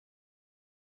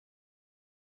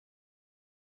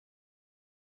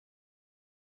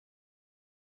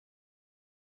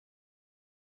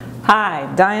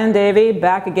Hi, Diane Davey,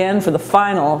 back again for the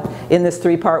final in this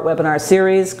three-part webinar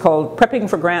series called Prepping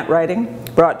for Grant Writing,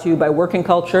 brought to you by Working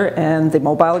Culture and the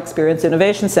Mobile Experience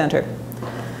Innovation Centre.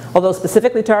 Although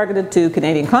specifically targeted to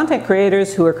Canadian content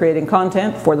creators who are creating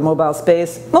content for the mobile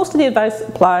space, most of the advice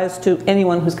applies to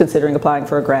anyone who's considering applying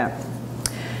for a grant.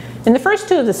 In the first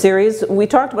two of the series, we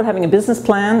talked about having a business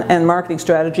plan and marketing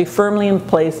strategy firmly in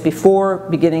place before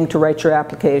beginning to write your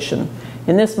application.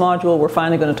 In this module, we're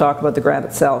finally going to talk about the grant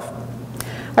itself.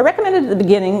 I recommended at the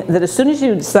beginning that as soon as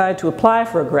you decide to apply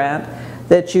for a grant,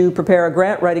 that you prepare a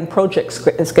grant writing project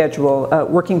schedule,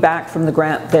 working back from the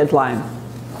grant deadline.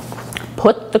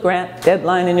 Put the grant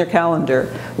deadline in your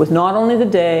calendar with not only the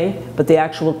day, but the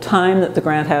actual time that the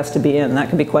grant has to be in. That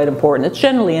can be quite important. It's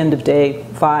generally end of day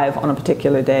 5 on a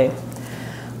particular day.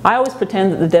 I always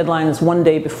pretend that the deadline is one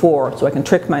day before, so I can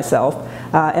trick myself,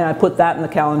 and I put that in the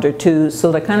calendar too,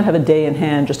 so that I kind of have a day in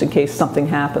hand just in case something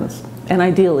happens. And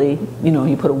ideally,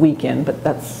 you put a week in, but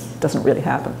that doesn't really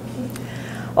happen.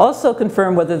 Also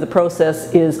confirm whether the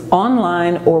process is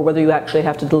online or whether you actually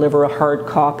have to deliver a hard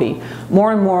copy.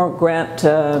 More and more grant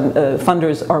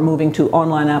funders are moving to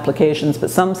online applications,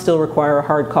 but some still require a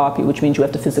hard copy, which means you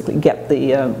have to physically get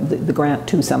the grant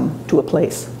to a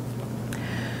place.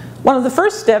 One of the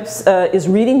first steps is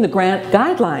reading the grant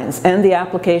guidelines and the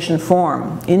application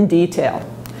form in detail.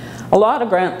 A lot of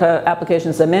grant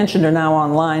applications I mentioned are now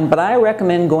online, but I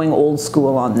recommend going old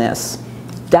school on this.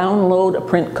 Download a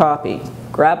print copy.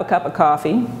 Grab a cup of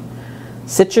coffee,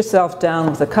 sit yourself down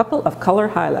with a couple of color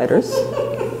highlighters,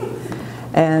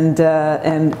 and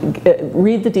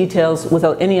read the details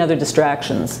without any other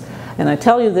distractions. And I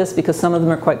tell you this because some of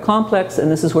them are quite complex, and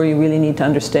this is where you really need to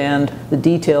understand the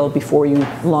detail before you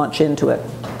launch into it.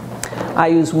 I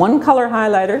use one color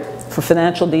highlighter for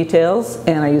financial details,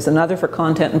 and I use another for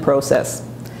content and process.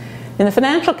 In the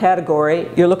financial category,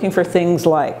 you're looking for things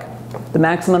like the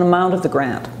maximum amount of the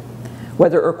grant,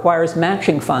 whether it requires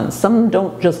matching funds. Some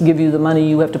don't just give you the money,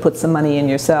 you have to put some money in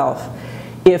yourself.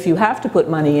 If you have to put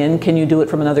money in, can you do it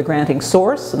from another granting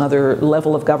source, another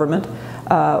level of government,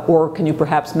 or can you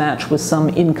perhaps match with some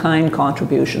in-kind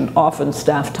contribution, often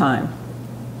staff time?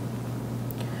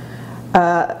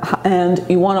 And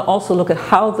you want to also look at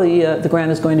how the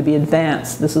grant is going to be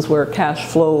advanced. This is where cash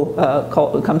flow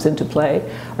comes into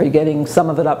play. Are you getting some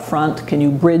of it up front? Can you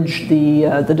bridge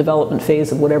the development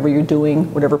phase of whatever you're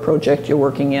doing, whatever project you're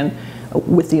working in,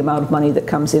 with the amount of money that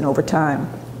comes in over time?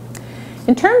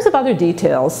 In terms of other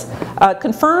details,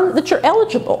 confirm that you're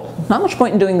eligible. Not much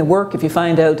point in doing the work if you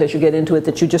find out as you get into it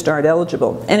that you just aren't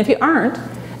eligible. And if you aren't,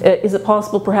 is it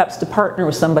possible perhaps to partner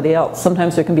with somebody else?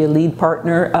 Sometimes there can be a lead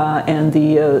partner and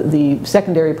the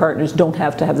secondary partners don't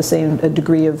have to have the same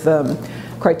degree of,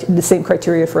 the same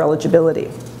criteria for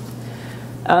eligibility.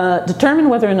 Determine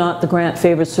whether or not the grant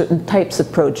favors certain types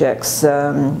of projects.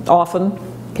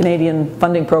 Often Canadian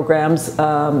funding programs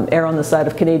err on the side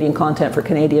of Canadian content for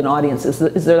Canadian audiences.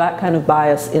 Is there that kind of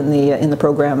bias in the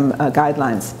program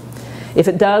guidelines? If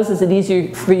it does, is it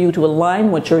easier for you to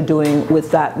align what you're doing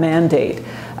with that mandate?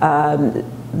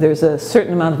 There's a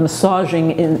certain amount of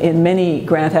massaging in many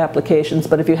grant applications,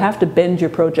 but if you have to bend your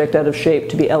project out of shape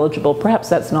to be eligible, perhaps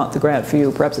that's not the grant for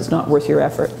you, perhaps it's not worth your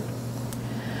effort.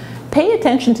 Pay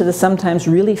attention to the sometimes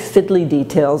really fiddly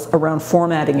details around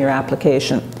formatting your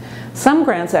application. Some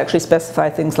grants actually specify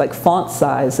things like font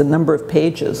size and number of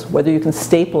pages, whether you can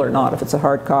staple or not if it's a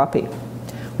hard copy.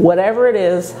 Whatever it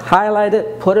is, highlight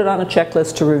it, put it on a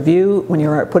checklist to review when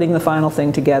you're putting the final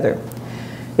thing together.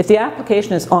 If the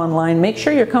application is online, make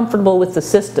sure you're comfortable with the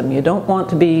system. You don't want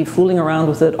to be fooling around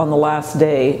with it on the last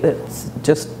day.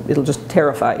 It'll just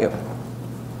terrify you.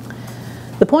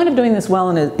 The point of doing this well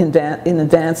in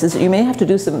advance is that you may have to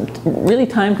do some really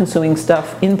time-consuming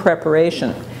stuff in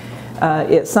preparation.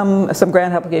 Some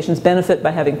grant applications benefit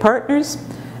by having partners,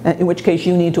 in which case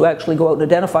you need to actually go out and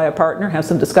identify a partner, have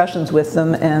some discussions with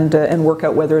them, and work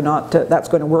out whether or not that's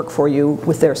going to work for you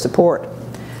with their support.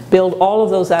 Build all of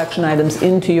those action items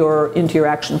into your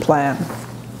action plan.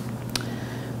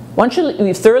 Once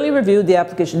you've thoroughly reviewed the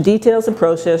application details and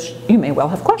process, you may well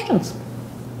have questions.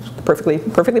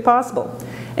 Perfectly possible.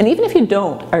 And even if you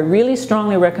don't, I really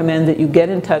strongly recommend that you get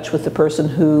in touch with the person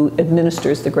who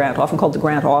administers the grant, often called the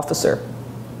grant officer.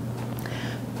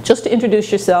 Just to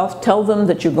introduce yourself, tell them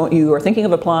that you are thinking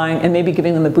of applying, and maybe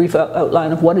giving them a brief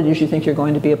outline of what it is you think you're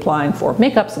going to be applying for.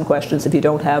 Make up some questions if you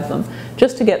don't have them,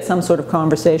 just to get some sort of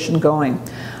conversation going.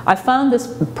 I found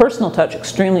this personal touch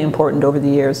extremely important over the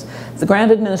years. The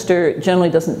grant administrator generally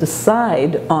doesn't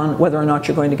decide on whether or not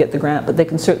you're going to get the grant, but they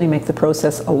can certainly make the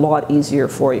process a lot easier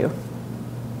for you.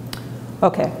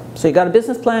 Okay, so you got a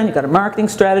business plan, you got a marketing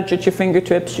strategy at your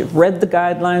fingertips, you've read the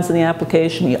guidelines in the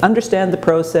application, you understand the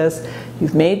process,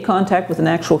 you've made contact with an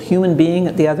actual human being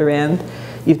at the other end,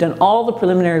 you've done all the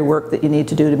preliminary work that you need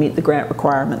to do to meet the grant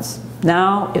requirements.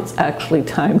 Now it's actually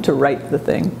time to write the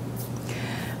thing.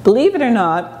 Believe it or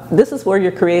not, this is where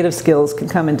your creative skills can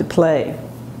come into play.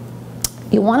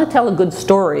 You want to tell a good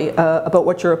story about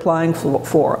what you're applying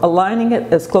for, aligning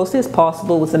it as closely as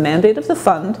possible with the mandate of the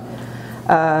fund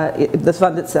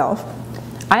itself.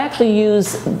 I actually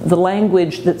use the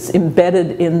language that's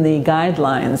embedded in the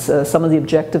guidelines, some of the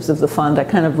objectives of the fund. I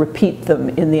kind of repeat them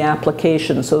in the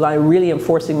application so that I really am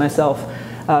forcing myself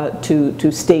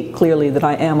to state clearly that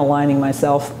I am aligning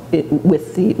myself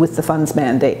with the fund's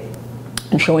mandate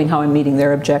and showing how I'm meeting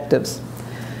their objectives.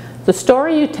 The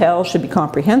story you tell should be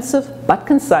comprehensive but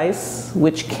concise,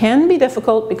 which can be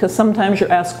difficult because sometimes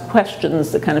you're asked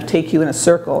questions that kind of take you in a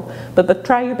circle, but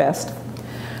try your best.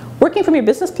 Working from your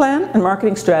business plan and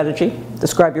marketing strategy,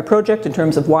 describe your project in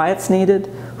terms of why it's needed,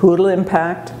 who it'll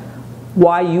impact,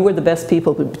 why you are the best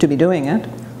people to be doing it,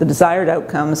 the desired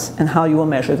outcomes, and how you will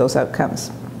measure those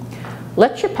outcomes.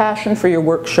 Let your passion for your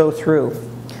work show through.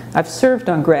 I've served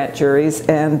on grant juries,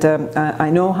 and I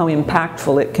know how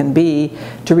impactful it can be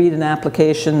to read an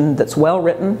application that's well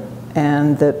written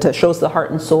and that shows the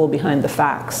heart and soul behind the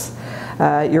facts.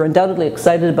 You're undoubtedly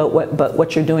excited about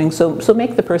what you're doing, so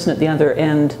make the person at the other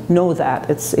end know that.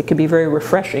 It can be very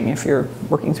refreshing if you're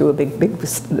working through a big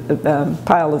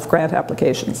pile of grant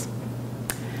applications.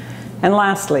 And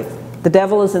lastly, the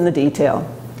devil is in the detail.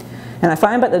 And I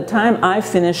find by the time I've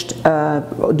finished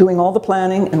doing all the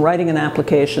planning and writing an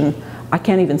application, I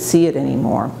can't even see it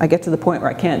anymore. I get to the point where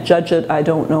I can't judge it. I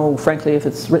don't know, frankly, if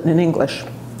it's written in English.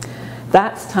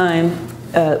 That's time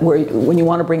when you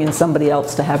want to bring in somebody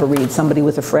else to have a read, somebody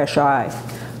with a fresh eye,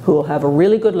 who will have a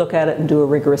really good look at it and do a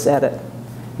rigorous edit.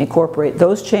 Incorporate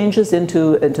those changes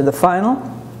into the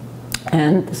final,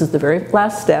 and this is the very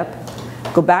last step.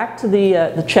 Go back to the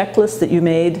checklist that you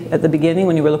made at the beginning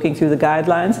when you were looking through the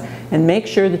guidelines, and make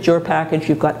sure that your package,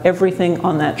 you've got everything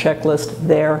on that checklist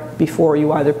there before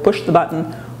you either push the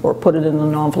button or put it in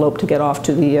an envelope to get off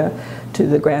to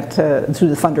the grant, through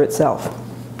the funder itself.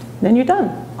 Then you're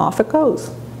done. Off it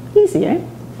goes. Easy, eh?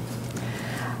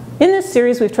 In this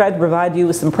series, we've tried to provide you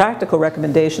with some practical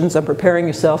recommendations on preparing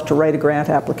yourself to write a grant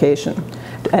application.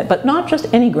 But not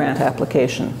just any grant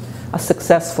application, a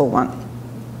successful one.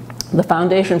 The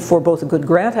foundation for both a good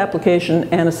grant application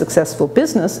and a successful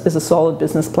business is a solid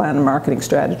business plan and marketing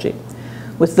strategy.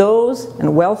 With those and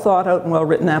a well thought out and well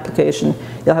written application,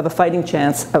 you'll have a fighting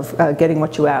chance of getting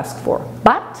what you ask for.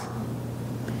 But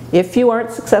if you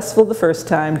aren't successful the first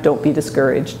time, don't be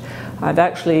discouraged. I've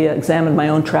actually examined my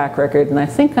own track record, and I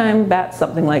think I'm at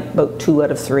something like about 2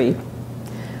 out of 3.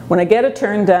 When I get a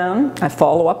turn down, I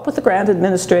follow up with the grant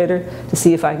administrator to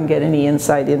see if I can get any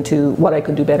insight into what I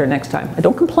could do better next time. I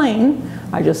don't complain,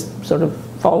 I just sort of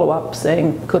follow up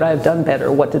saying, could I have done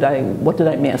better? What did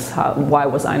I miss? Why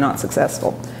was I not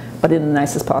successful? But in the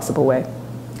nicest possible way.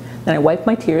 Then I wipe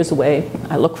my tears away,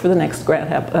 I look for the next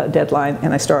grant deadline,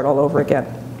 and I start all over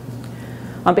again.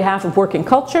 On behalf of Working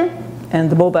Culture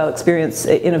and the Mobile Experience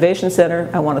Innovation Center,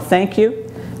 I want to thank you,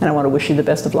 and I want to wish you the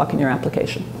best of luck in your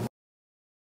application.